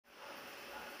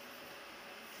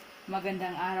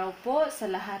Magandang araw po sa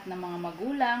lahat ng mga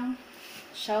magulang.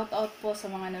 Shout out po sa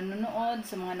mga nanonood,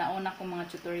 sa mga nauna kong mga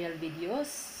tutorial videos,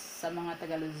 sa mga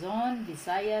taga Luzon,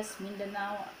 Visayas,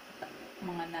 Mindanao,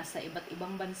 mga nasa iba't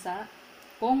ibang bansa.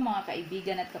 Kung mga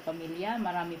kaibigan at kapamilya,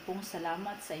 marami pong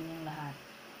salamat sa inyong lahat.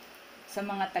 Sa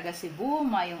mga taga Cebu,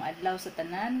 mayong adlaw sa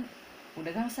tanan,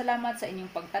 daghang salamat sa inyong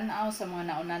pagtanaw sa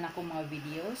mga nauna na kong mga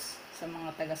videos. Sa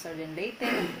mga taga Southern Leyte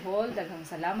ug Bohol, daghang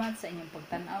salamat sa inyong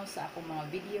pagtanaw sa akong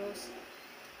mga videos.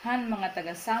 Han mga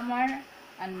taga Samar,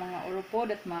 ang mga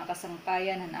urupod at mga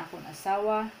kasangkayan han akong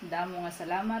asawa, damo nga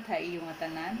salamat ha iyo nga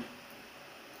tanan.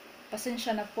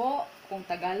 Pasensya na po kung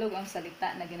Tagalog ang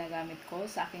salita na ginagamit ko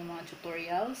sa aking mga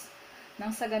tutorials. Nang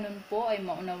sa ganun po ay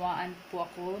maunawaan po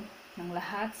ako ng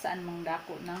lahat saan mang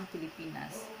dako ng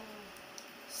Pilipinas.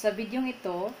 Sa bidyong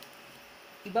ito,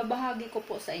 ibabahagi ko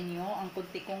po sa inyo ang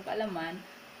kunti kong kaalaman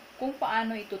kung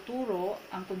paano ituturo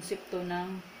ang konsepto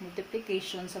ng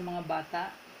multiplication sa mga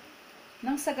bata.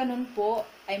 Nang sa ganun po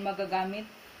ay magagamit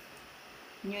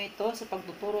nyo ito sa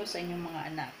pagtuturo sa inyong mga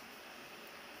anak.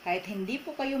 Kahit hindi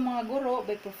po kayo mga guro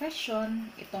by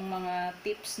profession, itong mga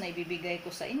tips na ibibigay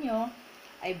ko sa inyo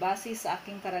ay base sa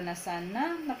aking karanasan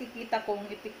na nakikita kong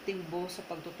epektibo sa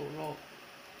pagtuturo.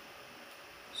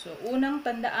 So, unang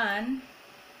tandaan,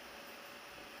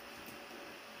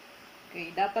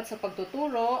 dapat sa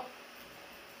pagtuturo,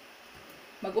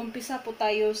 mag-umpisa po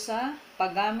tayo sa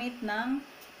paggamit ng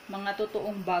mga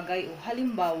totoong bagay o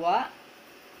halimbawa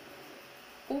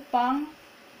upang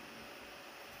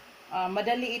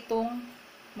madali itong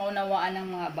maunawaan ng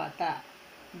mga bata.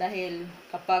 Dahil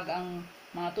kapag ang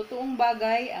mga totoong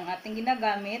bagay ang ating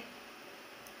ginagamit,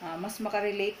 mas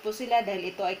makarelate po sila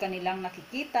dahil ito ay kanilang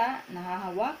nakikita,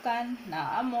 nahahawakan,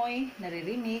 naaamoy,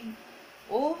 naririnig,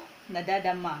 o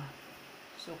nadadama.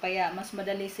 So, kaya mas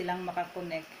madali silang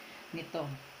makakonect nito.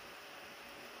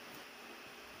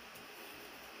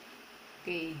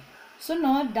 Okay.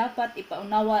 Sunod, dapat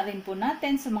ipaunawa rin po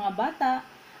natin sa mga bata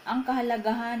ang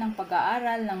kahalagahan ng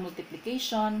pag-aaral ng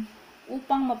multiplication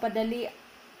upang mapadali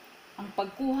ang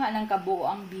pagkuha ng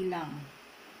kabuoang bilang.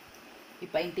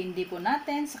 Ipaintindi po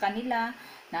natin sa kanila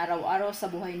na araw-araw sa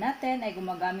buhay natin ay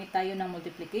gumagamit tayo ng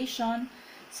multiplication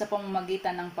sa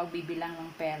pamamagitan ng pagbibilang ng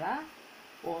pera,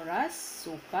 oras,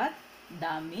 sukat,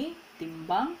 dami,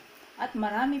 timbang, at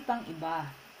marami pang iba.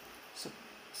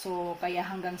 So kaya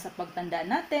hanggang sa pagtanda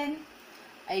natin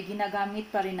ay ginagamit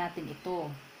pa rin natin ito.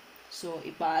 So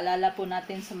ipaalala po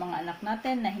natin sa mga anak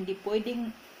natin na hindi pwedeng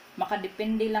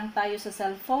makadepende lang tayo sa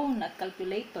cellphone at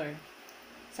calculator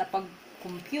sa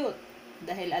pag-compute.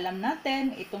 Dahil alam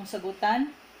natin, itong sagutan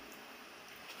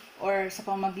or sa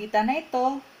pamamagitan na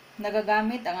ito,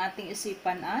 nagagamit ang ating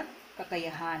isipan at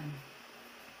kakayahan.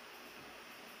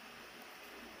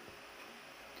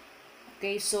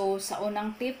 Okay, so sa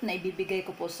unang tip na ibibigay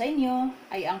ko po sa inyo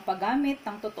ay ang paggamit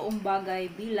ng totoong bagay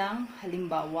bilang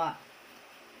halimbawa.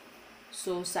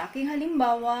 So sa aking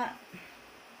halimbawa,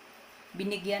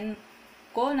 binigyan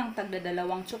ko ng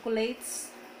tagdadalawang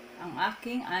chocolates ang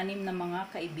aking 6 na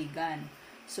mga kaibigan.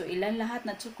 So, ilan lahat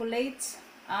na chocolates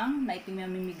ang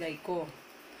naipamimigay ko.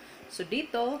 So,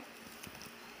 dito,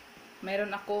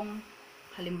 mayroon akong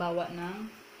halimbawa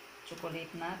ng chocolate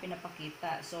na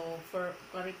pinapakita. So, for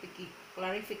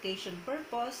clarification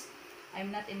purpose,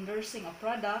 I'm not endorsing a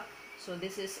product. So,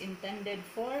 this is intended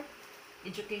for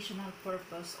educational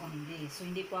purpose only. So,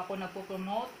 hindi po ako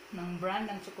nagpo-promote ng brand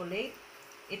ng chocolate.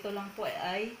 Ito lang po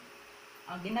ay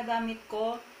ginagamit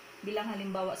ko bilang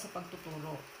halimbawa sa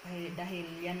pagtuturo. Dahil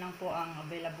yan lang po ang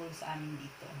available sa amin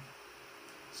dito.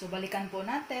 So, balikan po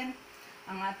natin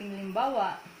ang ating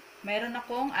halimbawa. Mayroon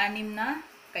akong 6 na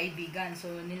kaibigan.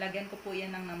 So, nilagyan ko po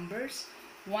yan ng numbers.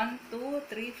 1, 2,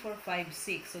 3, 4,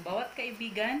 5, 6. So, bawat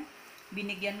kaibigan,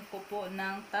 binigyan ko po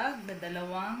ng tag-2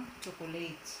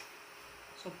 chocolates.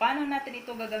 So, paano natin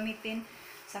ito gagamitin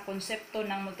sa konsepto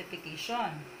ng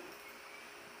multiplication?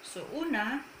 So,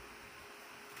 una,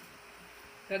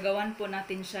 gagawan po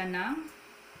natin siya ng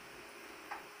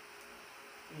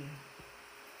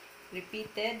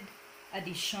repeated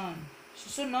addition.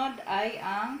 Susunod ay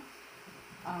ang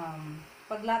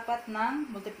paglapat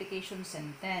ng multiplication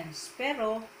sentence.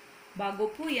 Pero,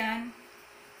 bago po yan,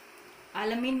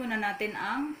 alamin muna natin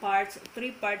ang 3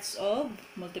 parts of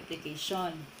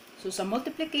multiplication. So, sa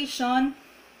multiplication,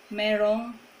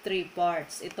 merong 3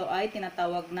 parts. Ito ay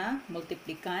tinatawag na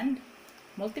multiplicand,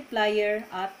 multiplier,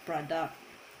 at product.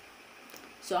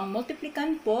 So, ang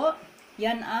multiplicand po,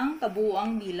 yan ang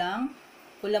kabuuang bilang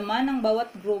o laman ng bawat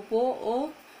grupo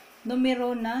o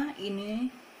numero na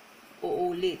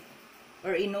inuulit.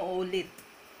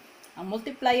 Ang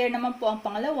multiplier naman po ang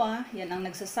pangalawa, yan ang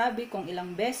nagsasabi kung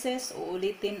ilang beses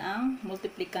uulitin ang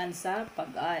multiplicand sa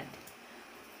pag-add.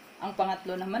 Ang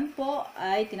pangatlo naman po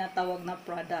ay tinatawag na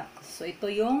product. So, ito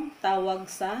yung tawag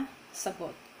sa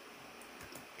sagot.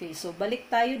 Okay, so balik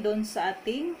tayo doon sa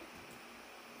ating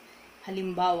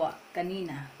halimbawa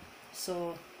kanina.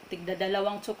 So, tigda 2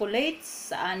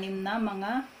 chocolates sa 6 na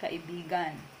mga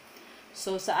kaibigan.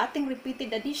 So, sa ating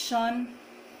repeated addition,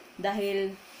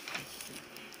 dahil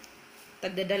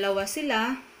tagda 2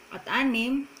 sila at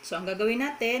 6, so ang gagawin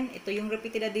natin, ito yung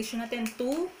repeated addition natin,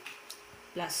 2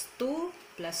 plus 2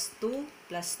 plus 2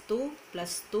 plus 2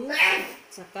 plus 2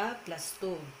 saka plus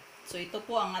 2. So, ito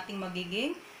po ang ating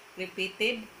magiging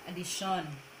repeated addition.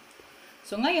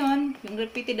 So, ngayon, yung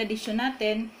repeated addition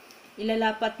natin,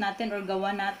 ilalapat natin or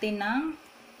gawa natin ng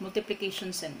multiplication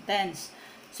sentence.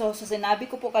 So, sa sinabi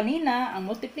ko po kanina, ang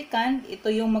multiplicand, ito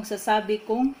yung magsasabi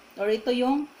kung, or ito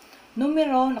yung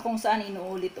numero na kung saan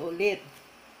inuulit-ulit.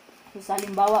 So, sa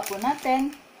halimbawa po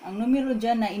natin, ang numero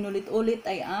dyan na inulit-ulit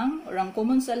ay or ang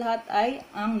common sa lahat ay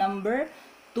ang number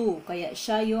 2. Kaya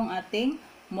siya yung ating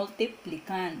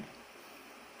multiplicand.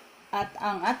 At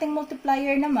ang ating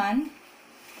multiplier naman,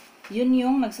 yun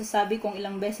yung magsasabi kung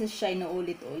ilang beses siya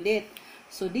inuulit-ulit.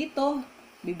 So, dito,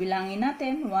 bibilangin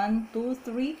natin, 1, 2,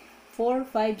 3, 4,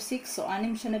 5, 6. So,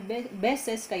 6 siya na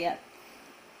beses, kaya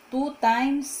 2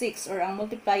 times 6, or ang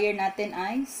multiplier natin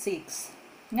ay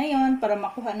 6. Ngayon, para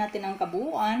makuha natin ang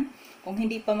kabuuan, kung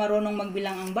hindi pa marunong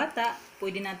magbilang ang bata,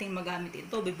 pwede nating magamit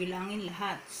ito, bibilangin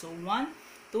lahat. So, 1,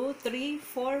 2, 3,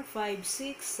 4, 5,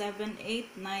 6, 7,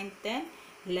 8, 9, 10,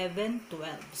 11,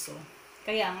 12. So,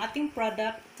 kaya ang ating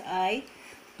product ay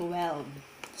 12.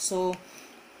 So,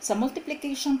 sa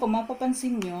multiplication, kung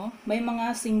mapapansin nyo, may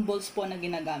mga symbols po na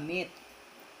ginagamit.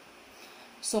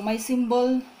 So, may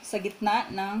symbol sa gitna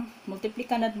ng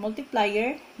multiplicand at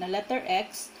multiplier na letter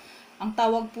X. Ang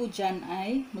tawag po dyan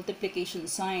ay multiplication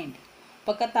sign.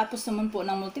 Pagkatapos naman po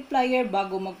ng multiplier,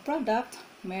 bago mag-product,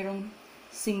 mayroong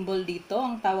symbol dito.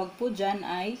 Ang tawag po dyan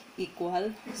ay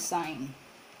equal sign.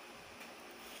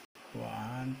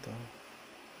 1,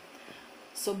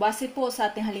 2. So, base po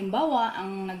sa ating halimbawa,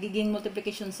 ang nagiging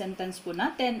multiplication sentence po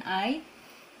natin ay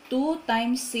 2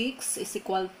 times 6 is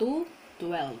equal to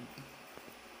 12.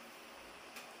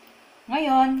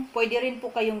 Ngayon, pwede rin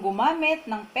po kayong gumamit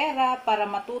ng pera para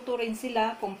matuto rin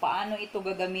sila kung paano ito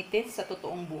gagamitin sa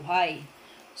totoong buhay.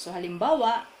 So,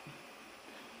 halimbawa,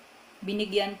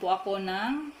 binigyan po ako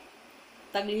ng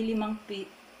tagli-5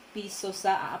 piso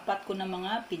sa 4 ko na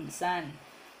mga pinsan.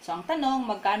 So, ang tanong,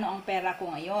 magkano ang pera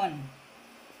ko ngayon?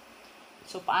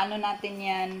 So, paano natin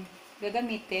yan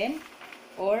gagamitin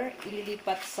or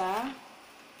ililipat sa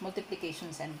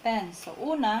multiplication sentence? So,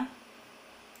 una,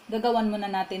 gagawan muna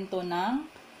natin to ng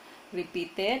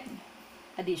repeated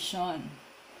addition.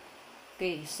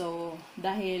 Okay, so,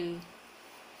 dahil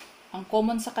ang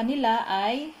common sa kanila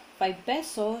ay 5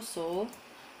 pesos, so,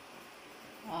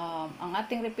 ang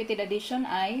ating repeated addition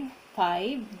ay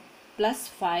 5 plus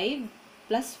 5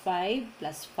 plus 5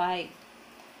 plus 5.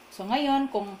 So, ngayon,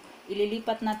 kung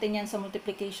ililipat natin yan sa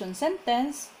multiplication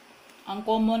sentence, ang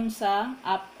common sa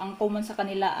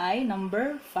kanila ay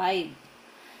number 5.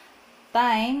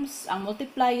 Times, ang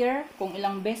multiplier, kung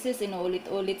ilang beses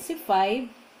inuulit-ulit si 5,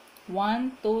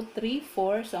 1, 2, 3,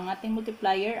 4. So, ang ating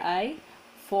multiplier ay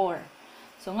 4.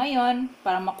 So, ngayon,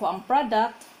 para makuha ang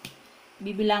product,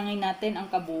 bibilangin natin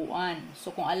ang kabuuan.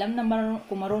 So, kung alam na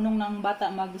kung marunong na ang bata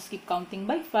mag-skip counting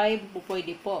by 5,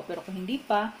 pwede po. Pero kung hindi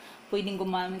pa, pwedeng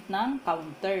gumamit ng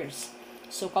counters.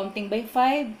 So, counting by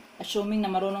 5, assuming na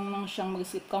marunong nang siyang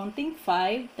mag-skip counting,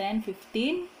 5, 10,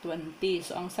 15, 20.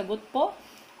 So, ang sagot po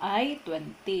ay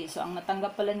 20. So, ang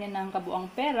natanggap pala niya ng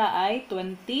kabuang pera ay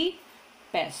 20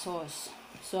 pesos.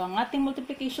 So, ang ating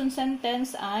multiplication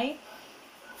sentence ay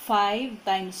 5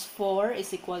 times 4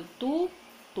 is equal to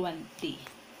 20.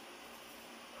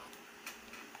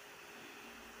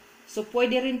 So,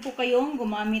 pwede rin po kayong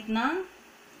gumamit ng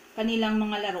kanilang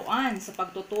mga laruan sa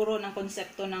pagtuturo ng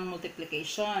konsepto ng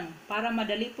multiplication para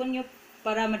madali po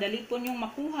nyong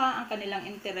makuha ang kanilang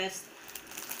interest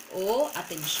o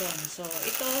atensyon. So,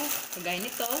 ito, kagaya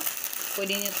nito,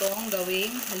 pwede nyo itong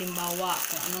gawing halimbawa.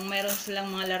 Kung anong meron silang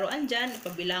mga laruan dyan,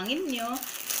 ipabilangin nyo,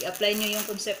 i-apply nyo yung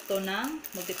konsepto ng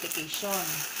multiplication.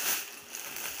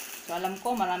 So, alam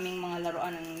ko, maraming mga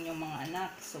laruan ng inyong mga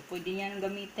anak. So, pwede nyan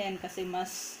gamitin kasi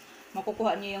mas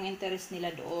makukuha nyo yung interest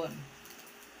nila doon.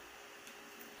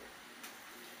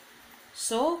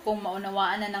 So, kung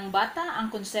maunawaan na ng bata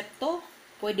ang konsepto,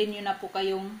 pwede na po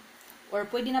kayong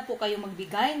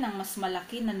magbigay ng mas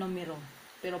malaki na numero.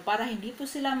 Pero para hindi po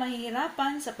sila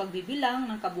mahihirapan sa pagbibilang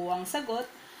ng kabuuang sagot,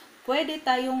 pwede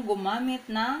tayong gumamit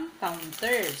ng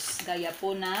counters. Gaya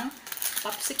po ng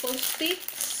popsicle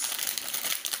sticks.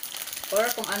 Or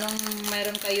kung anong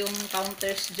mayroon kayong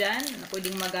counters dyan na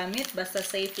pwedeng magamit. Basta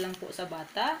safe lang po sa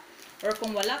bata. Or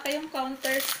kung wala kayong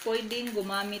counters, pwedeng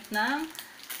gumamit ng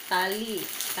tali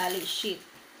sheet.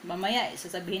 Mamaya,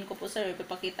 sasabihin ko po sir,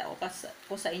 ipapakita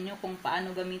ko sa inyo kung paano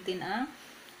gamitin ang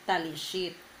tali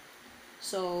sheet.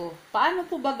 So, paano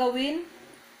po ba gawin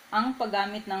ang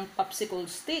paggamit ng popsicle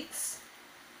sticks?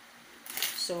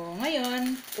 So,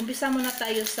 ngayon, umpisa muna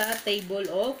tayo sa table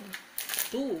of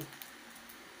 2.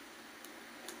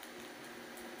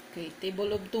 Okay,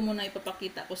 table of 2 muna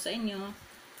ipapakita ko sa inyo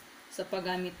sa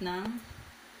paggamit ng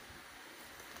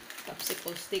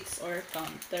popsicle sticks or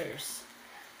counters.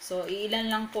 So,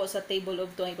 iilan lang po sa table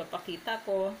of 2 ang ipapakita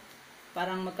ko.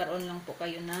 Parang magkaroon lang po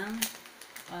kayo ng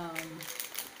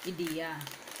ideya.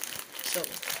 So,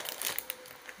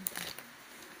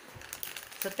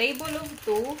 sa table of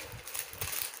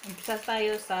 2, umpisa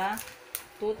tayo sa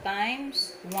 2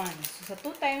 times 1. So, sa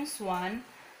 2 times 1,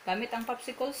 gamit ang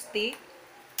popsicle stick,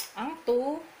 ang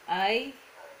 2 ay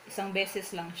isang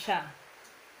beses lang siya.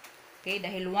 Okay,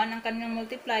 dahil 1 ang kanyang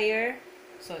multiplier,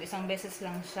 so isang beses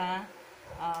lang siya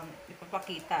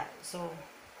ipapakita. So,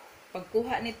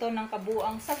 pagkuha nito ng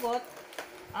kabuuang sagot,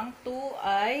 ang 2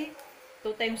 ay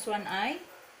 2 times 1 ay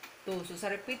 2. So, sa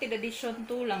repeated addition,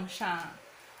 2 lang siya.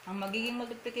 Ang magiging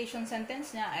multiplication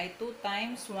sentence niya ay 2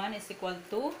 times 1 is equal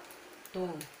to 2.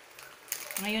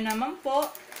 Ngayon naman po,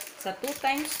 sa 2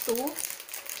 times 2,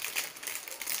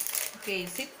 okay,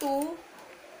 si 2,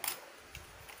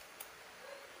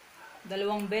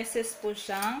 dalawang beses po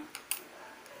siyang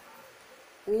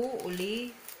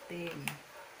uulitin.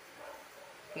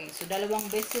 Okay, so dalawang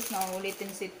beses na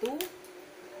uulitin si 2.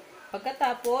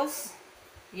 Pagkatapos,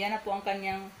 yan na po ang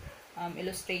kanyang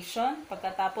illustration.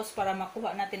 Pagkatapos, para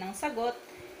makuha natin ang sagot,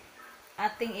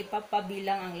 ating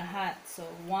ipapabilang ang lahat. So,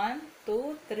 1,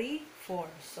 2, 3, 4.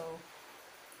 So,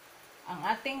 ang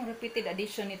ating repeated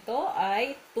addition nito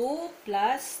ay 2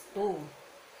 plus 2.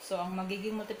 So, ang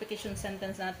magiging multiplication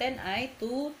sentence natin ay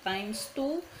 2 times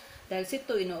 2. Dahil si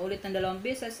 2 inuulit ng dalawang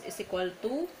beses is equal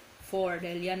to 4.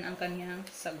 Dahil yan ang kanyang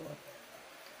sagot.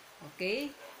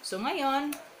 Okay? So,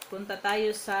 ngayon, punta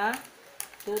tayo sa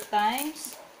 2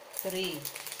 times 3.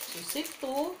 So, si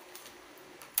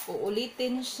 2,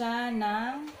 uulitin siya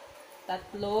ng 3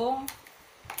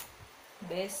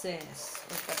 beses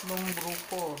o 3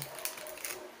 grupo.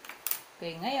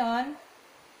 Okay, ngayon,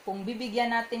 kung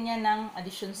bibigyan natin yan ng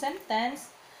addition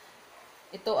sentence,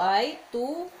 ito ay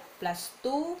 2 plus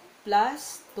 2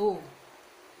 plus 2.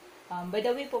 By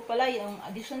the way po pala, yung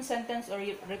addition sentence or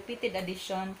repeated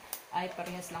addition ay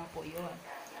parehas lang po yun.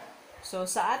 So,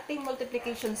 sa ating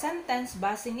multiplication sentence,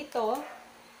 base nito,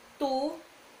 2,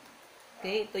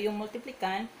 okay, ito yung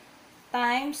multiplicand,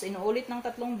 times, inuulit ng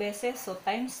 3 beses, so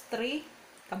times 3,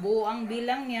 kabuuang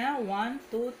bilang niya,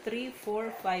 1, 2, 3, 4,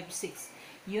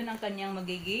 5, 6. Yun ang kanyang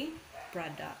magiging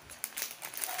product.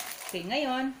 Okay,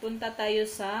 ngayon, punta tayo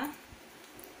sa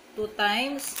 2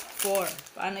 times 4.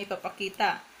 Paano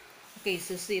ipapakita? Okay,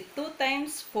 so si 2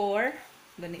 times 4,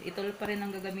 ito pa rin ang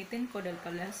gagamitin ko dahil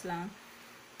parehas lang.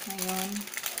 Ngayon,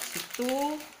 si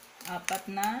 2,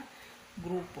 4 na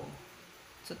grupo.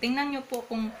 So, tingnan nyo po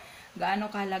kung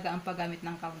gaano kahalaga ang paggamit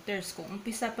ng counters. Kung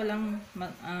umpisa pa lang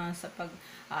sa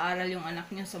pag-aaral yung anak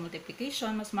nyo sa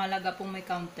multiplication, mas mahalaga pong may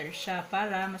counter siya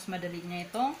para mas madali niya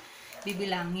itong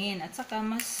bibilangin. At saka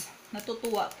mas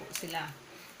natutuwa po sila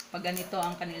pag ganito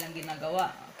ang kanilang ginagawa.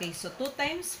 Okay, so 2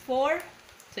 times 4.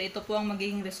 So, ito po ang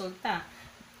magiging resulta.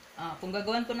 Kung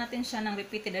gagawin po natin siya ng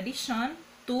repeated addition,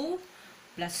 2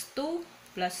 plus 2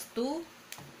 plus 2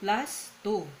 plus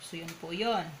 2. So, yun po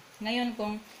yun. Ngayon,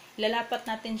 kung ilalapat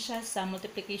natin siya sa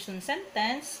multiplication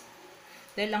sentence,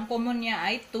 dahil ang common niya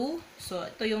ay 2, so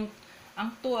ito yung,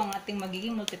 ang 2 ang ating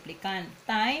magiging multiplicand.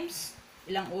 Times,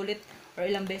 ilang ulit or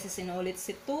ilang beses inuulit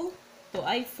si 2, ito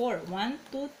ay 4.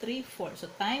 1, 2, 3, 4.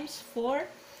 So, times 4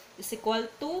 is equal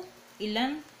to,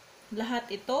 ilan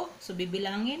lahat ito? So,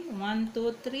 bibilangin, 1,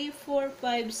 2, 3, 4,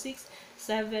 5, 6,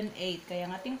 7, 8. Kaya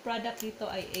ang ating product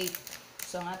dito ay 8.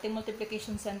 So, ang ating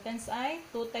multiplication sentence ay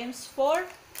 2 times 4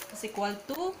 is equal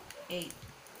to 8.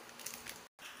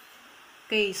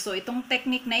 Okay, so itong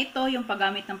technique na ito, yung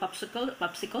paggamit ng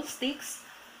popsicle sticks,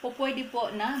 pwede po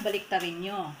na baliktarin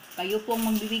nyo. Kayo pong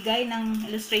magbibigay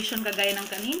ng illustration kagaya ng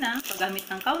kanina, paggamit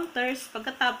ng counters,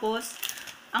 pagkatapos,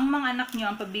 ang mga anak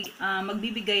nyo ang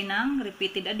magbibigay ng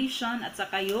repeated addition at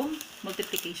saka yung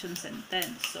multiplication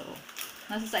sentence. So,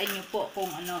 nasa sa inyo po kung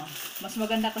ano. Mas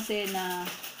maganda kasi na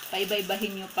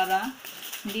paiba-ibahin nyo para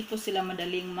hindi po sila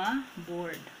madaling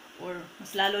ma-board or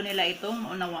mas lalo nila itong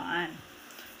maunawaan.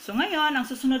 So ngayon, ang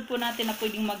susunod po natin na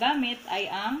pwedeng magamit ay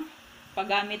ang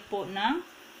paggamit po ng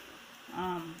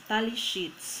tally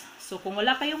sheets. So kung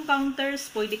wala kayong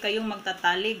counters, pwede kayong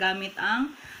magtatali gamit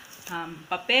ang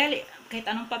papel, kahit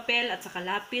anong papel at saka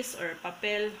lapis or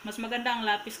papel. Mas maganda ang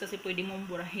lapis kasi pwede mong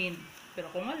burahin. Pero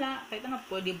kung wala, kahit ano,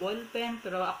 pwede ballpen.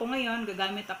 Pero ako ngayon,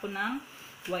 gagamit ako ng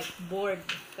whiteboard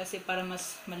kasi para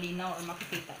mas malinaw or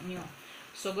makikita nyo.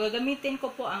 So gagamitin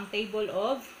ko po ang table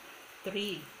of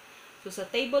 3. So sa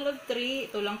table of 3,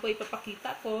 ito lang po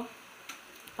ipapakita ko.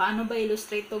 Paano ba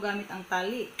illustrate to gamit ang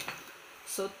tali?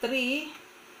 So 3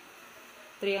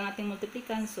 ang ating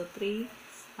multiplican. So 3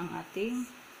 ang ating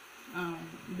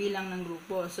bilang ng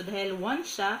grupo. So dahil 1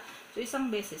 siya, so isang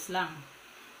beses lang.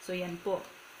 So yan po.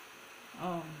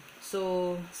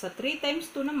 So sa 3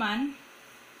 times 2 naman,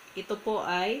 ito po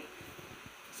ay,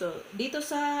 so dito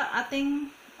sa ating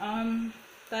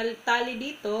tali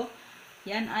dito,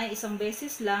 yan ay isang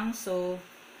beses lang. So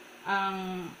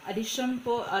ang addition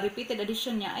po, repeated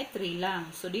addition niya ay 3 lang.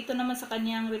 So dito naman sa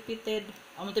kanyang repeated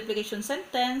multiplication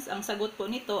sentence, ang sagot po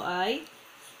nito ay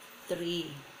 3.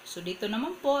 So dito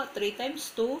naman po 3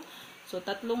 times 2, so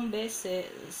 3 beses,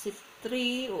 si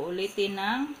 3 uulitin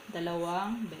ng 2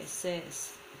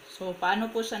 beses. So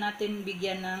paano po siya natin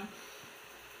bigyan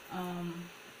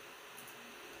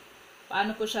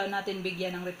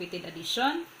ng repeated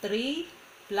addition?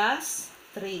 3 plus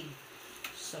 3.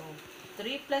 So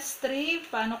 3 plus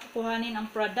 3, paano kukuhanin ang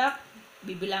product?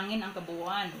 Bibilangin ang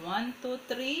kabuuan. 1, 2,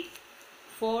 3,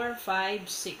 4, 5,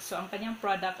 6. So ang kanyang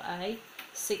product ay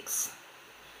 6.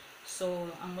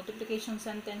 So ang multiplication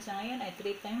sentence ngayon ay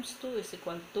 3 times 2 is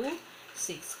equal to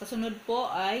 6. Kasunod po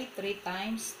ay 3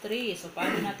 times 3. So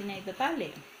paano natin na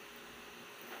itatali?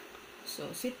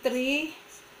 So si 3,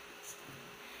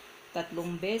 3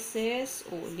 beses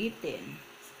ulitin.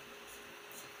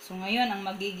 So ngayon ang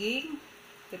magiging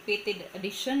repeated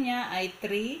addition niya ay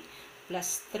 3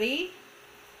 plus 3,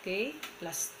 okay,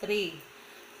 plus 3.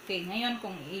 Okay, ngayon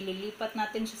kung ililipat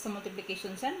natin siya sa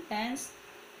multiplication sentence,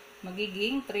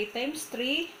 magiging 3 times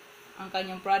 3, ang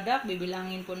kanyang product,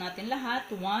 bibilangin po natin lahat,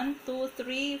 1, 2,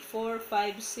 3, 4,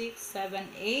 5, 6, 7,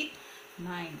 8,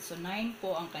 9. So 9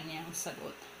 po ang kanyang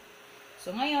sagot.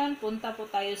 So ngayon, punta po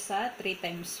tayo sa 3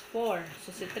 times 4.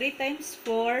 So si 3 times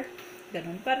 4,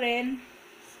 ganun pa rin,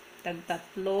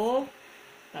 tag-tatlo,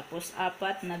 tapos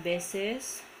 4 na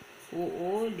beses,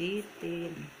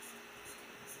 uulitin.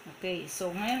 Okay,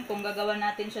 so ngayon kung gagawa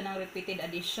natin siya ng repeated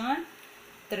addition,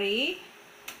 3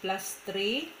 plus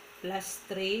 3 plus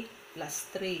 3 plus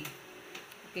 3.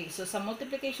 Okay, so sa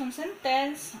multiplication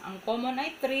sentence, ang common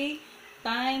ay 3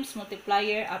 times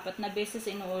multiplier, 4 na beses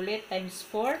inuulit, times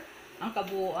 4. Ang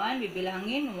kabuuan,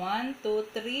 bibilangin 1, 2,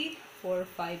 3, 4,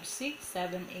 5, 6,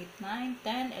 7, 8, 9,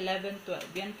 10, 11,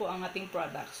 12. Yan po ang ating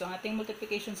product. So ang ating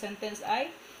multiplication sentence ay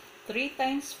 3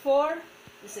 times 4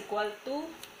 is equal to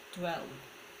 12.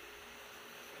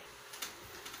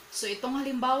 So itong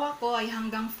halimbawa ko ay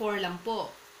hanggang 4 lang po.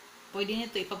 Pwede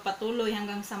nito ipagpatuloy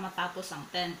hanggang sa matapos ang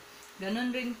 10. Ganun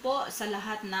rin po sa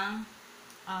lahat ng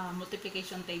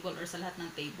multiplication table or sa lahat ng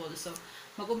table. So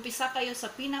mag-umpisa kayo sa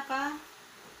pinaka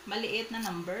maliit na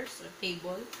numbers or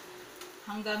table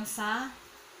hanggang sa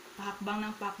pahakbang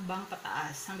ng pahakbang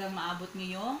pataas hanggang maabot nyo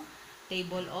yung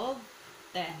table of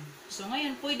 10. So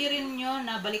ngayon, pwede rin nyo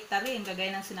na baliktarin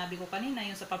kagaya ng sinabi ko kanina,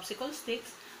 yung sa popsicle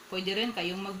sticks. Pwede rin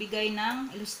kayong magbigay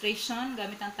ng illustration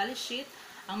gamit ang tally sheet.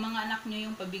 Ang mga anak nyo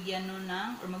yung pabigyan no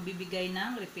ng or magbibigay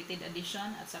ng repeated addition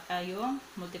at saka yung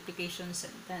multiplication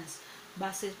sentence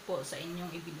base po sa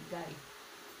inyong ibinigay.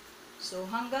 So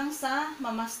hanggang sa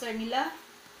mamaster nila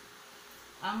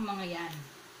ang mga yan.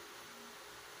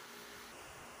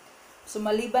 So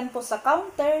maliban po sa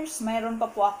counters, mayroon pa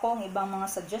po akong ibang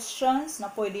mga suggestions na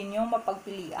pwede nyo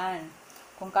mapagpilian.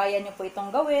 Kung kaya nyo po itong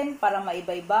gawin para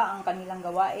maiba-iba ang kanilang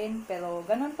gawain, pero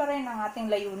ganun pa rin ang ating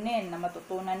layunin na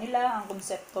matutunan nila ang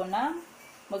konsepto ng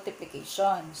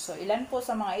multiplication. So ilan po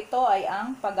sa mga ito ay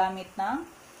ang paggamit ng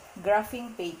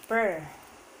graphing paper,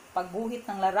 pagguhit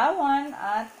ng larawan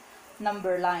at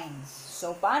number lines.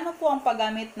 So paano po ang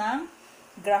paggamit ng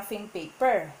graphing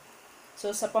paper?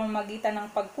 So sa pamamagitan ng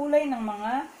pagkulay ng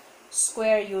mga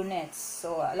square units.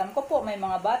 So alam ko po may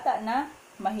mga bata na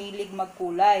mahilig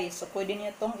magkulay. So, pwede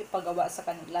niyo itong ipagawa sa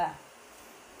kanila.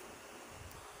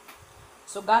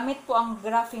 So, gamit po ang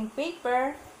graphing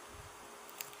paper.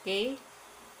 Okay.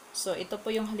 So, ito po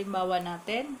yung halimbawa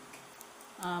natin.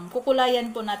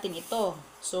 Kukulayan po natin ito.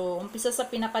 So, umpisa sa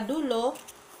pinakadulo.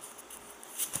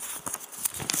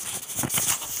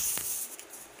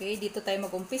 Okay, dito tayo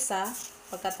mag-umpisa.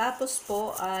 Pagkatapos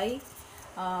po ay,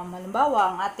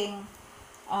 halimbawa, ang ating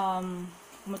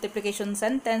multiplication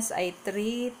sentence ay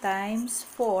 3 times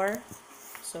 4.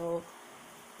 So,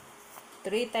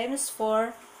 3 times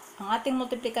 4. Ang ating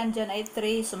multiplikan dyan ay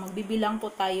 3. So, magbibilang po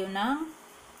tayo ng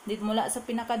dito mula sa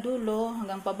pinakadulo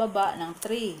hanggang pababa ng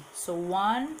 3. So,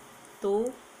 1,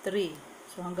 2, 3.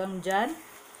 So, hanggang dyan.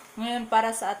 Ngayon, para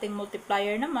sa ating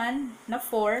multiplier naman na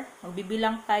 4,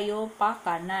 magbibilang tayo pa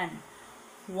kanan.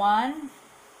 1,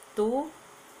 2,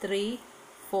 3,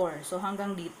 4. So,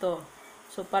 hanggang dito.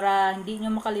 So, para hindi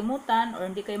nyo makalimutan or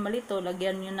hindi kayo malito,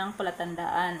 lagyan nyo ng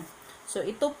palatandaan. So,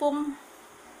 ito pong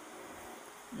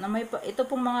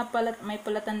mga may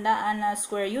palatandaan na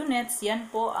square units, yan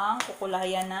po ang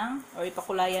kukulayan or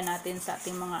ipakulayan natin sa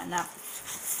ating mga anak.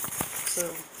 So,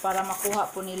 para makuha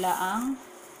po nila ang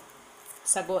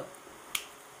sagot.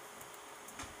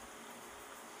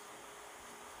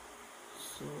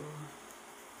 So,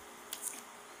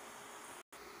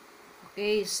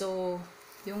 okay, so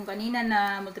yung kanina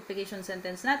na multiplication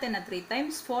sentence natin na 3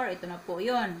 times 4, ito na po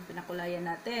yun. Pinakulayan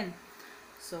natin.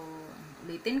 So,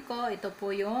 ulitin ko, ito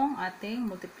po yung ating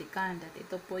multiplicand at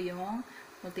ito po yung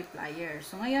multiplier.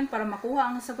 So, ngayon, para makuha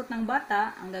ang sagot ng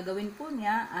bata, ang gagawin po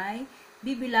niya ay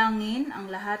bibilangin ang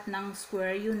lahat ng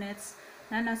square units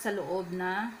na nasa loob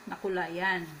na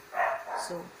nakulayan.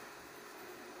 So,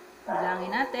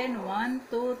 bilangin natin 1,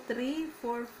 2, 3,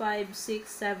 4, 5, 6,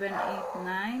 7, 8,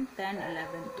 9, 10,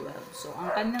 11, 12. So, ang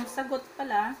kanyang sagot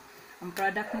pala, ang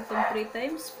product nitong 3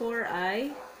 times 4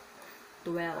 ay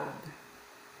 12.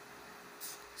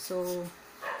 So,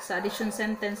 sa addition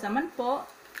sentence naman po,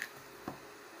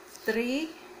 3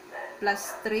 plus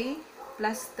 3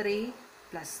 plus 3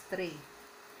 plus 3.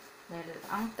 Dahil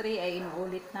ang 3 ay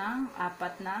inuulit ng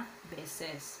 4 na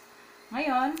beses.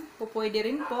 Ngayon, pwede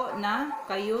rin po na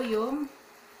kayo yung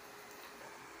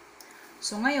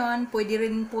pwede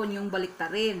rin po yung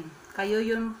baliktarin.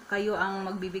 Kayo ang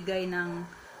magbibigay ng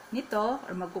nito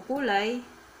or magkukulay.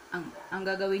 Ang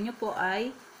gagawin nyo po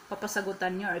ay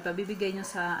papasagutan nyo or ipabibigay nyo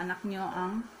sa anak nyo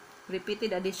ang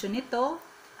repeated addition nito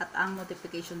at ang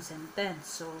multiplication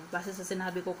sentence. So, base sa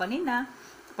sinabi ko kanina,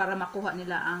 para makuha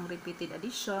nila ang repeated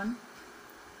addition,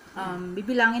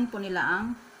 bibilangin po nila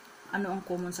ano ang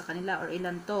common sa kanila or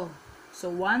ilan to.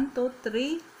 So, 1, 2,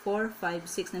 3, 4, 5,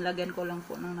 6. Nilagyan ko lang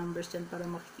po ng numbers dyan para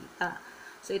makikita.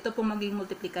 So, ito po maging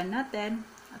multiplikan natin.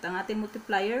 At ang ating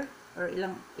multiplier, or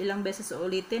ilang beses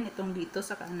ulitin, itong dito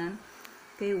sa kanan.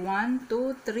 Okay, 1,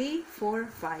 2, 3, 4,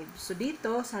 5. So,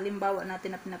 dito, sa halimbawa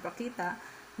natin na pinapakita,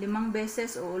 5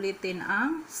 beses uulitin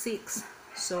ang 6.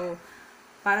 So,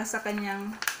 para sa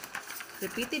kanyang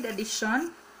repeated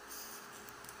addition,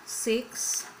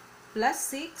 6 plus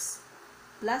 6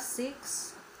 plus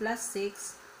 6 plus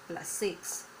 6 plus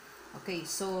 6. Okay,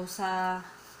 so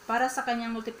para sa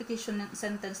kanyang multiplication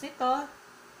sentence nito,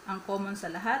 ang common sa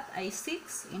lahat ay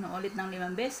 6. Inuulit ng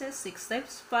 5 beses, 6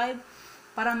 times 5.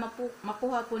 Para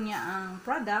makuha po niya ang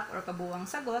product or kabuuang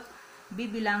sagot,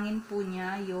 bibilangin po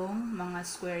niya yung mga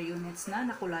square units na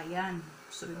nakulayan.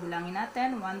 So, bibilangin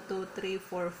natin 1, 2, 3,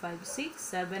 4, 5, 6,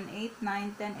 7, 8,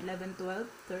 9, 10, 11, 12,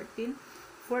 13,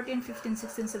 14, 15,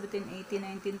 16, 17, 18,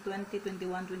 19, 20,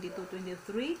 21, 22,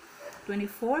 23,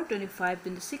 24, 25,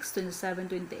 26, 27,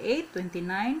 28,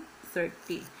 29,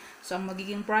 30. So, ang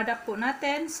magiging product po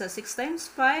natin sa 6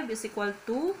 times 5 is equal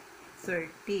to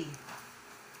 30.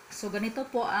 So, ganito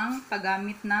po ang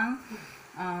paggamit ng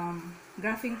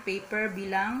graphing paper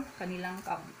bilang kanilang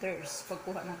counters,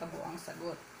 pagkuha ng kabuuang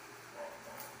sagot.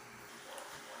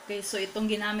 Okay, so itong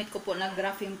ginamit ko po na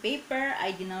graphing paper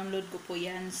ay dinownload ko po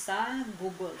yan sa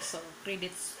Google. So,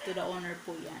 credits to the owner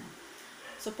po yan.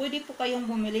 So, pwede po kayong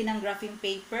bumili ng graphing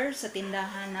paper sa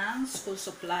tindahan ng school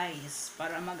supplies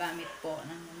para magamit po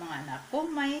ng mga anak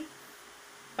kung may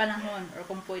panahon or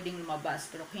kung pwedeng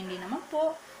lumabas. Pero kung hindi naman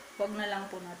po, huwag na lang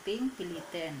po nating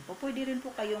pilitin. O pwede rin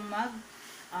po kayong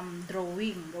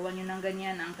mag-drawing. Gawa nyo ng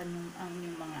ganyan ang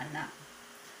inyong mga anak.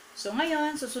 So,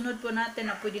 ngayon, susunod po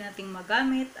natin na pwede nating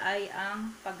magamit ay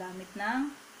ang paggamit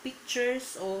ng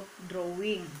pictures o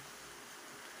drawing.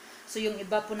 So, yung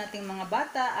iba po nating mga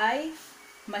bata ay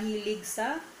mahilig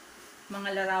sa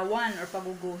mga larawan or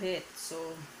paguguhit. So,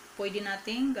 pwede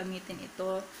nating gamitin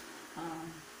ito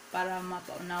para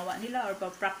mapaunawa nila or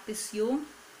pa-practice yung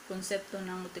konsepto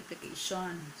ng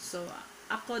multiplication. So,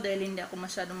 ako dahil hindi ako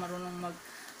masyadong marunong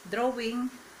mag-drawing,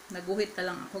 naguhit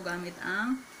na lang ako gamit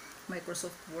ang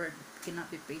Microsoft Word.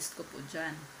 Kinapi-paste ko po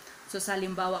dyan. So, sa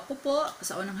halimbawa ko po,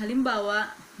 sa unang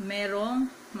halimbawa,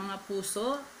 merong mga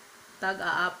puso,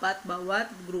 tag-4 bawat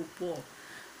grupo.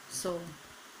 So,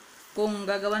 kung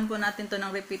gagawan po natin to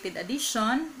ng repeated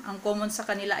addition, ang common sa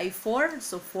kanila ay 4.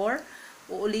 So, 4.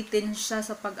 Uulitin siya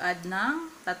sa pag-add ng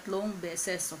 3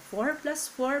 beses. So, 4 plus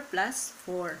 4 plus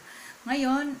 4.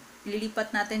 Ngayon, ililipat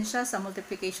natin siya sa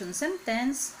multiplication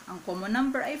sentence. Ang common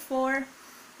number ay 4.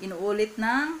 Inuulit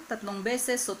ng 3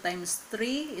 beses. So, times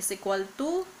 3 is equal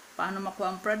to, paano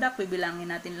makuha ang product? Bibilangin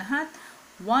natin lahat.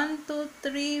 1, 2,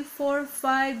 3, 4,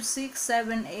 5, 6,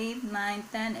 7, 8,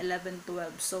 9, 10, 11,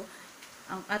 12. So,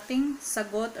 ang ating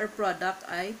sagot or product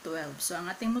ay 12. So, ang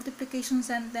ating multiplication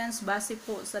sentence, base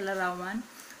po sa larawan,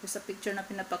 o sa picture na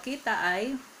pinapakita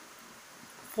ay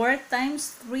 4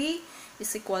 times 3 is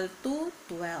equal to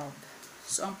 12.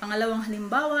 So, ang pangalawang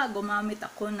halimbawa, gumamit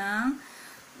ako ng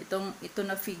ito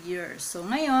na figure. So,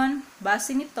 ngayon,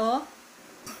 base nito,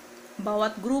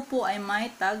 bawat grupo ay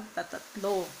may tag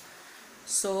tatlo.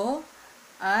 So,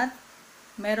 at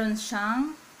meron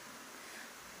siyang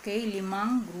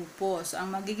 5 grupo. So,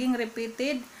 ang magiging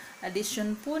repeated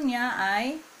addition po niya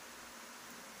ay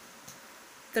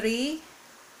 3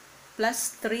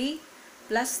 plus 3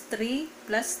 plus 3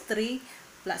 plus 3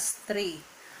 plus 3.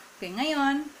 Okay,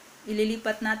 ngayon,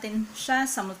 ililipat natin siya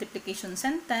sa multiplication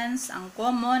sentence. Ang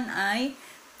common ay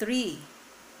 3.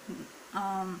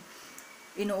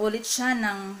 Inuulit siya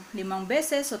ng 5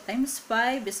 beses. So, times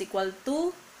 5 is equal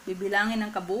to, bibilangin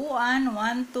ng kabuuan,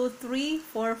 1, 2, 3,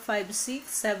 4, 5, 6,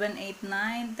 7, 8,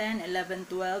 9, 10,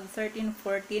 11, 12, 13,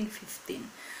 14, 15.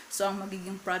 So, ang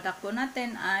magiging product po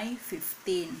natin ay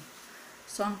 15.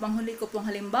 So, ang panghuli ko pong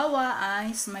halimbawa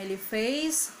ay smiley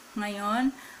face.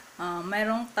 Ngayon,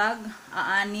 mayroong tag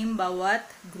 6 bawat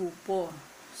grupo.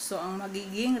 So, ang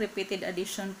magiging repeated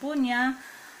addition po niya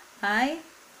ay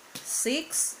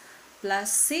 6 plus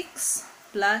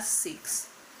 6 plus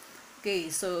 6. Okay,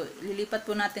 so lilipat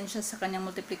po natin siya sa kanyang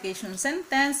multiplication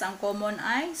sentence. Ang common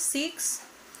ay 6.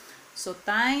 So,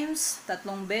 times 3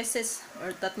 beses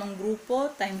or 3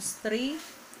 grupo times 3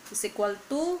 is equal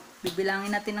to,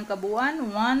 bibilangin natin ang kabuuan,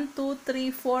 1, 2,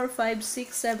 3, 4, 5,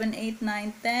 6, 7, 8,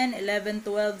 9, 10, 11,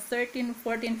 12, 13,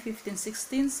 14, 15,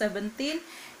 16, 17,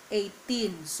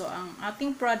 18. So, ang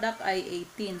ating product ay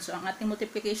 18. So, ang ating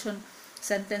multiplication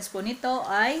sentence po nito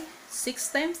ay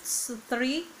 6 times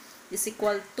 3 is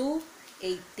equal to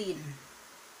 18.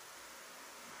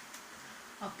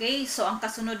 Okay, so ang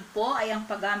kasunod po ay ang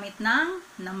paggamit ng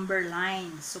number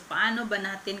lines. So, paano ba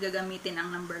natin gagamitin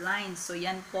ang number lines? So,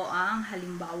 yan po ang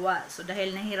halimbawa. So,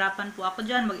 dahil nahirapan po ako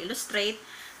dyan mag-illustrate,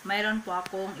 mayroon po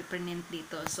akong i-print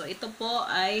dito. So, ito po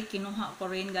ay kinuha ko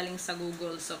rin galing sa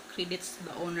Google. So, credits to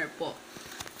the owner po.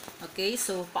 Okay,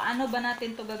 so paano ba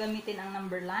natin to gagamitin ang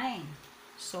number line?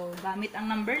 So, gamit ang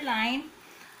number line,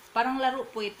 parang laro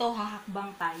po ito,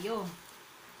 hahakbang tayo.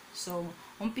 So,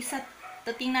 umpisa,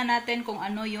 tingnan natin kung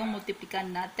ano yung multiplikan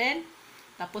natin.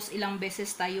 Tapos, ilang beses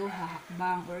tayo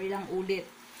hahakbang or ilang ulit.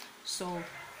 So,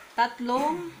 3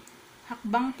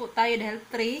 hakbang po tayo dahil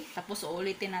 3. Tapos,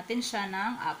 uulitin natin siya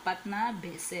ng 4 na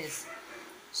beses.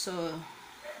 So,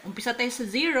 umpisa tayo sa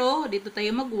 0. Dito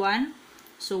tayo mag 1.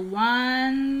 So,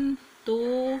 1,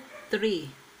 2,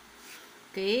 3.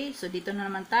 Okay, so dito na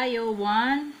naman tayo.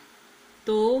 1,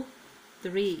 2,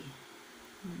 3.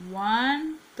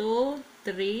 1, 2,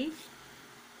 3.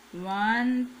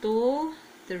 1, 2,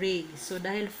 3. So,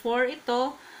 dahil 4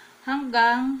 ito,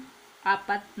 hanggang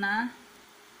 4 na.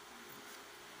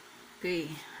 Okay,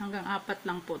 hanggang 4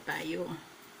 lang po tayo.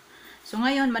 So,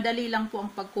 ngayon, madali lang po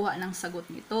ang pagkuha ng sagot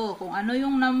nito. Kung ano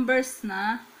yung numbers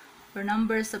na or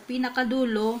numbers sa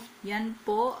pinakadulo, yan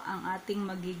po ang ating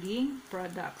magiging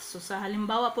product. So, sa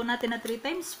halimbawa po natin na 3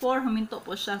 times 4, huminto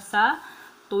po siya sa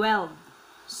 12.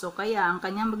 So, kaya ang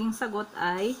kanyang maging sagot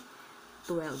ay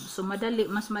 12. So,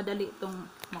 mas madali itong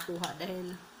makuha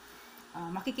dahil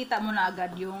makikita mo na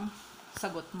agad yung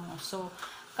sagot mo. So,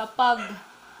 kapag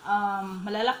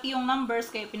malalaki yung numbers,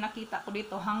 kaya pinakita ko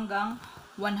dito hanggang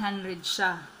 100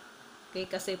 siya. Okay,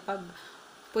 kasi pag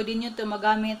pwede nyo ito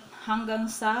magamit hanggang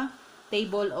sa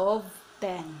table of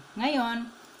 10. Ngayon,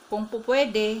 kung po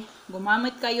pwede,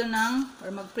 gumamit kayo ng,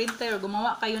 or mag-print kayo, or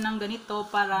gumawa kayo ng ganito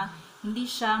para hindi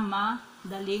siya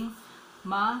madaling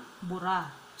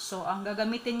mabura. So, ang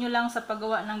gagamitin nyo lang sa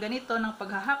paggawa ng ganito, ng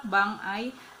paghahakbang,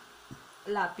 ay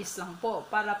lapis lang po.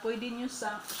 Para pwede nyo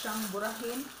siyang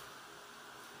burahin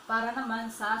para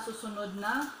naman sa susunod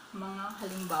na mga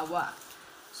halimbawa.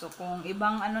 So, kung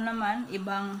ibang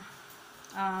ibang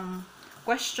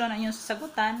question na nyo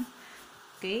sasagutan,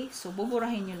 okay, so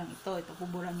buburahin nyo lang ito. Ito,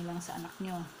 buburahin nyo lang sa anak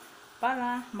nyo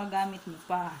para magamit nyo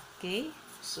pa. Okay,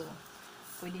 so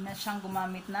pwede na siyang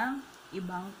gumamit ng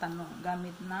ibang tanong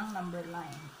gamit ng number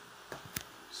line.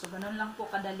 So, ganun lang po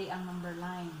kadali ang number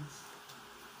lines.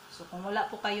 So, kung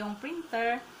wala po kayong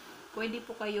printer, pwede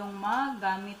po kayong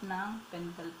magamit ng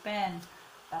pencil pen.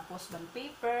 Tapos, bond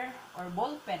paper or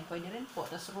ball pen. Pwede rin po.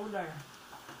 Tapos, ruler.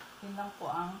 Yun lang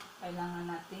po ang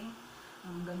kailangan nating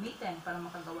ang gamitin para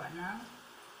makagawa ng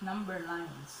number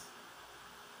lines.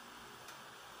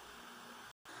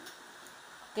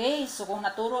 Okay, so kung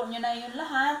naturo nyo na yun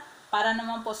lahat, para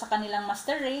naman po sa kanilang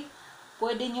mastery,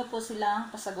 pwede nyo po silang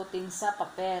pasagutin sa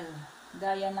papel.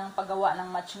 Gaya ng paggawa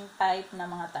ng matching type na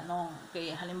mga tanong.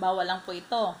 Okay, halimbawa lang po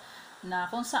ito,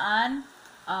 na kung saan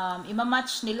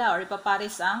imamatch nila or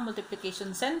ipapares ang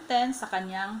multiplication sentence sa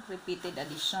kanyang repeated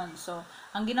addition. So,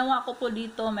 ang ginawa ko po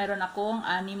dito, meron akong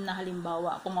 6 na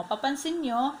halimbawa. Kung mapapansin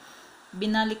nyo,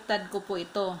 binaliktad ko po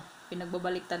ito.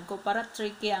 Pinagbabaliktad ko para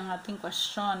tricky ang ating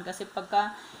question. Kasi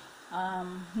pagka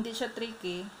hindi siya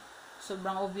tricky,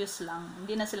 sobrang obvious lang,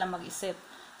 hindi na sila mag-isip.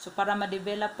 So, para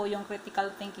ma-develop po yung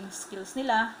critical thinking skills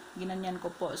nila, ginanyan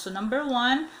ko po. So, number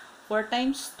 1, 4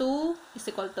 times 2 is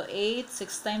equal to 8,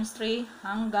 6 times 3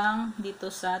 hanggang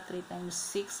dito sa 3 times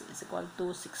 6 is equal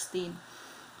to 16.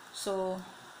 So,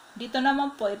 dito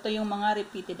naman po, ito yung mga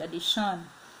repeated addition.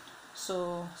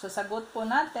 So, sasagutan po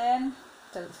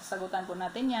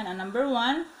natin yan. Ang number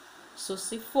 1, so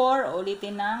si 4,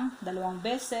 ulitin ng 2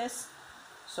 beses.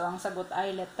 So, ang sagot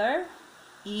ay letter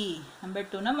E. Number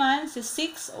 2 naman, si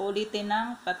 6, ulitin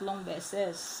ng 3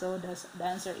 beses. So, the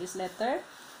answer is letter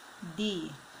D.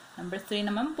 Number 3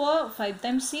 naman po, 5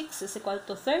 times 6 is equal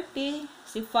to 30.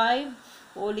 Si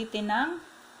 5, ulitin ng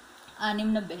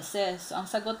 6 na beses. So, ang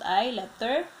sagot ay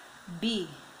letter B.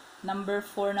 Number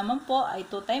 4 naman po ay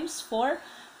 2 times 4.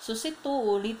 So, si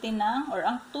 2 ulitin ng, or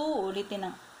ang 2 ulitin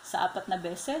ng sa 4 na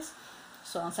beses.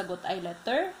 So, ang sagot ay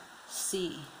letter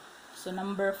C. So,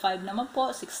 number 5 naman po,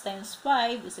 6 times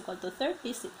 5 is equal to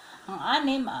 30. Ang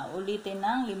 6, ulitin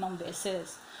ng 5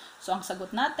 beses. So, ang sagot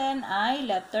natin ay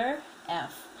letter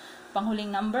F.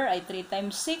 Panghuling number ay 3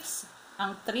 times 6.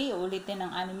 Ang 3 ulitin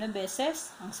ng 6 na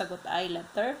beses. Ang sagot ay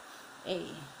letter A.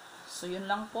 So, yun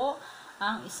lang po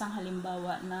ang isang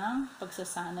halimbawa ng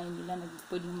pagsasanay nila na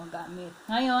pwedeng magamit.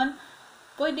 Ngayon,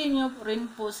 pwede nyo rin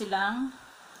po silang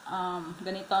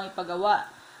ganito ang ipagawa.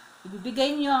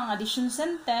 Ibibigay nyo ang addition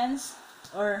sentence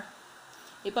or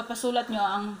ipapasulat nyo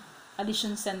ang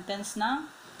addition sentence ng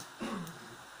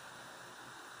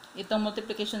itong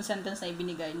multiplication sentence na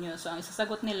ibinigay nyo. So, ang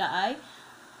isasagot nila ay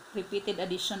repeated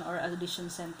addition or addition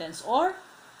sentence or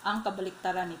ang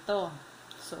kabaliktaran nito.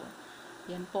 So,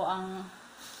 yan po ang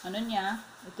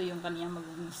ito yung kaniyang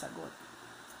magiging sagot.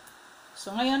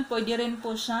 So, ngayon, pwede rin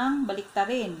po siyang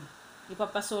baliktarin.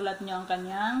 Ipapasulat nyo ang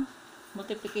kaniyang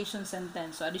multiplication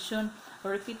sentence. So, addition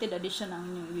or repeated addition ang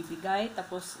inyong ibibigay.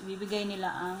 Tapos, ibibigay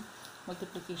nila ang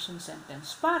multiplication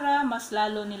sentence. Para mas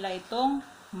lalo nila itong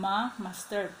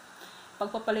ma-master.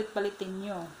 Pagpapalit-palitin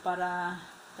nyo para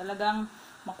talagang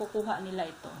makukuha nila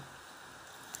ito.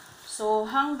 So,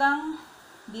 hanggang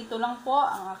dito lang po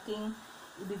ang aking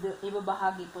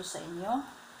ibabahagi po sa inyo.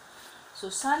 So,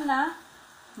 sana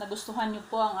nagustuhan nyo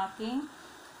po ang aking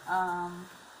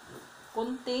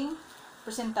kunting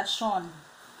presentasyon.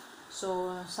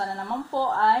 So, sana naman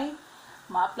po ay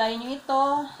ma-apply nyo ito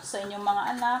sa inyong mga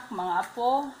anak, mga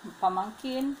apo,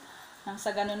 pamangkin, nang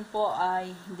sa ganun po ay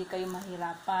hindi kayo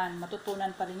mahirapan. Matutunan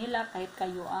pa rin nila kahit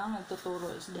kayo ang nagtuturo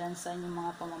diyan sa inyong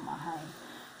mga pamamahay.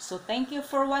 So, thank you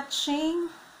for watching.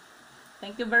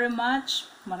 Thank you very much.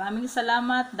 Maraming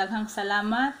salamat, daghang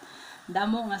salamat,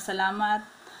 damo nga salamat.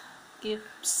 Keep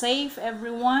safe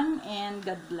everyone and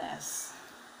God bless.